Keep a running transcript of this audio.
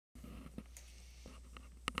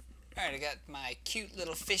Alright, I got my cute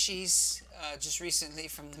little fishies just recently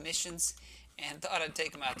from the missions and thought I'd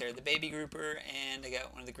take them out there. The baby grouper, and I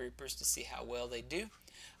got one of the groupers to see how well they do.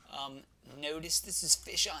 Notice this is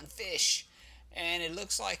fish on fish, and it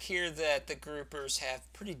looks like here that the groupers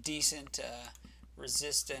have pretty decent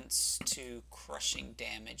resistance to crushing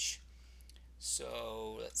damage.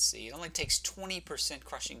 So let's see, it only takes 20%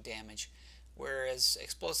 crushing damage, whereas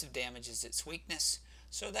explosive damage is its weakness.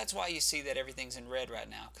 So that's why you see that everything's in red right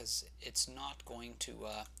now, because it's not going to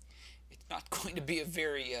be a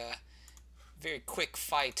very quick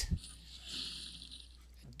fight.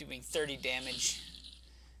 Doing 30 damage,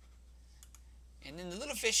 and then the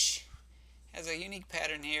little fish has a unique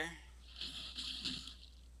pattern here.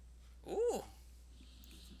 Ooh,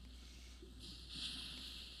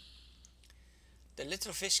 the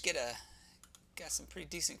little fish got some pretty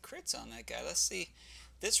decent crits on that guy. Let's see.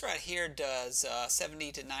 This right here does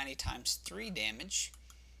 70 to 90 times 3 damage.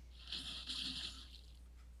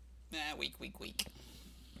 Nah, weak.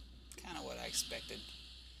 Kind of what I expected.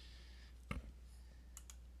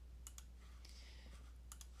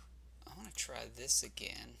 I want to try this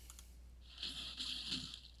again.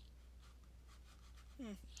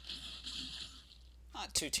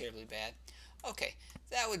 Not too terribly bad. Okay,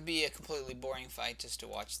 that would be a completely boring fight just to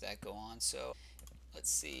watch that go on. So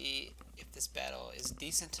let's see if this battle is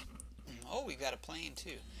decent. Oh, we got a plane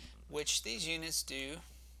too, which these units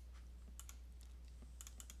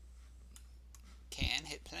can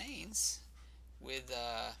hit planes with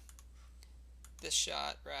this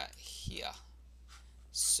shot right here.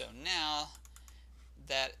 So now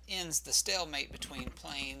that ends the stalemate between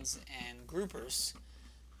planes and groupers.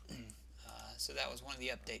 So that was one of the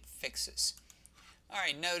update fixes.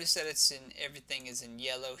 Alright, notice that everything is in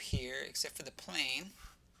yellow here except for the plane.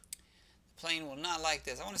 The plane will not like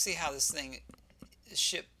this. I want to see how this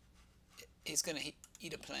ship is going to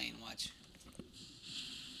eat a plane. Watch.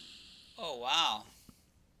 Oh, wow.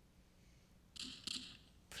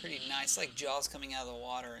 Pretty nice. Like Jaws coming out of the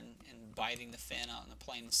water and biting the fin out, and the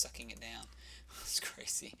plane is sucking it down. It's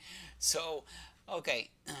crazy. So,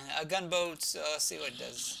 okay. A gunboat, see what it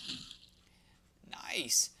does.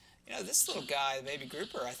 Nice. You know, this little guy, the baby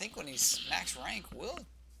grouper, I think when he's max rank will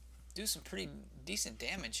do some pretty decent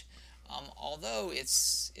damage. Although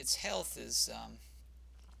its health is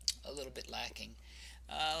a little bit lacking.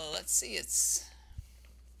 Let's see,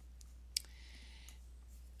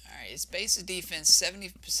 alright, its basic defense,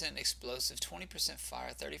 70% explosive, 20%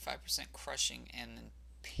 fire, 35% crushing, and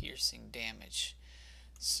piercing damage.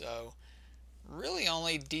 So, really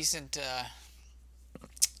only decent,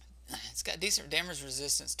 it's got decent damage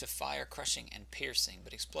resistance to fire, crushing, and piercing,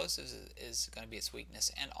 but explosives is going to be its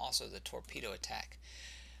weakness, and also the torpedo attack.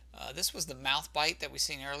 This was the mouth bite that we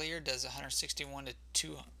seen earlier, does 161 to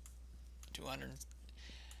 200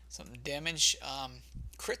 something damage.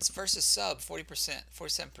 Crits versus sub, 40%,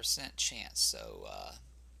 47% chance. So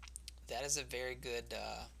that is a very good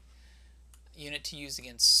unit to use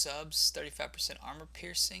against subs. 35% armor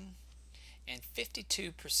piercing, and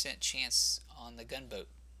 52% chance on the gunboat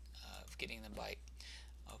of getting the bite.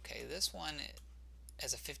 Okay, this one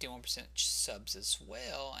has a 51% subs as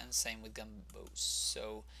well, and same with gunboats.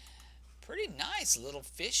 So pretty nice little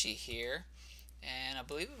fishy here, and I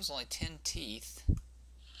believe it was only 10 teeth.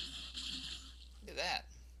 Look at that.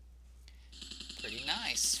 Pretty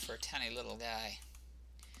nice for a tiny little guy.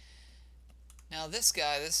 Now this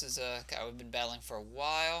is a guy we've been battling for a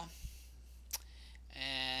while,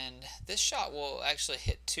 and this shot will actually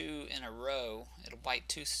hit 2 in a row. It'll bite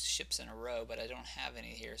 2 ships in a row, but I don't have any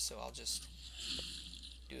here, so I'll just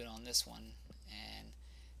do it on this one. And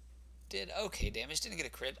did okay damage. Didn't get a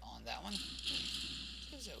crit on that one.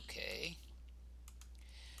 It was okay.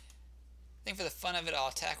 I think for the fun of it, I'll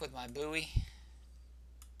attack with my buoy.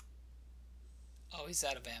 Oh, he's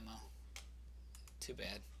out of ammo. Too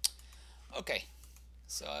bad. Okay,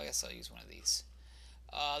 so I guess I'll use one of these.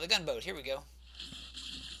 The gunboat, here we go.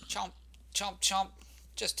 Chomp, chomp, chomp.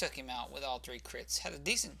 Just took him out with all 3 crits. Had a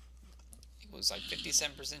decent, it was like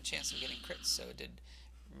 57% chance of getting crits, so it did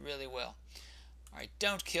really well. Alright,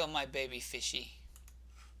 don't kill my baby fishy.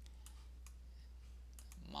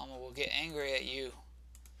 Mama will get angry at you.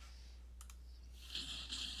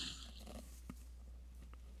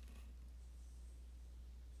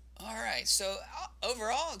 Alright, so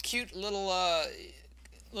overall, cute little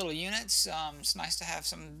units. It's nice to have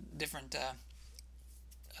some different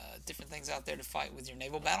things out there to fight with your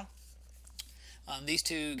naval battle. These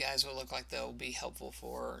 2 guys will look like they'll be helpful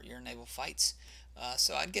for your naval fights.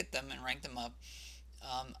 So I'd get them and rank them up.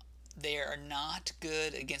 They are not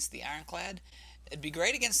good against the ironclad. It'd be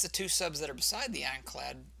great against the 2 subs that are beside the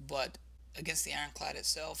ironclad, but against the ironclad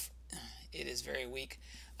itself, it is very weak.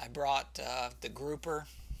 I brought the grouper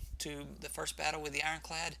to the first battle with the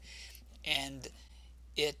ironclad, and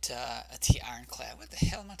the ironclad. What the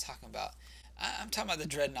hell am I talking about? I'm talking about the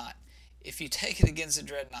dreadnought. If you take it against the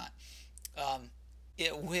dreadnought,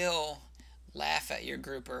 it will laugh at your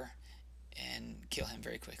grouper and kill him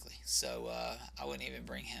very quickly. So I wouldn't even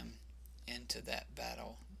bring him into that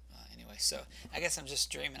battle anyway. So I guess I'm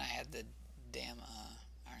just dreaming I had the damn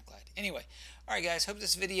ironclad. Anyway, alright guys, hope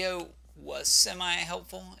this video was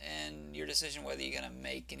semi-helpful in your decision whether you're going to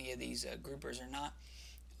make any of these groupers or not.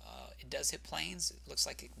 It does hit planes. It looks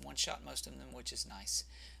like it one-shot most of them, which is nice.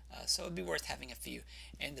 So it would be worth having a few.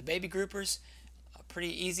 And the baby groupers,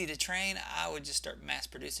 pretty easy to train. I would just start mass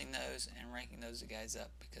producing those and ranking those guys up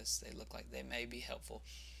because they look like they may be helpful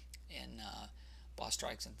in boss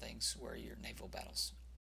strikes and things where your naval battles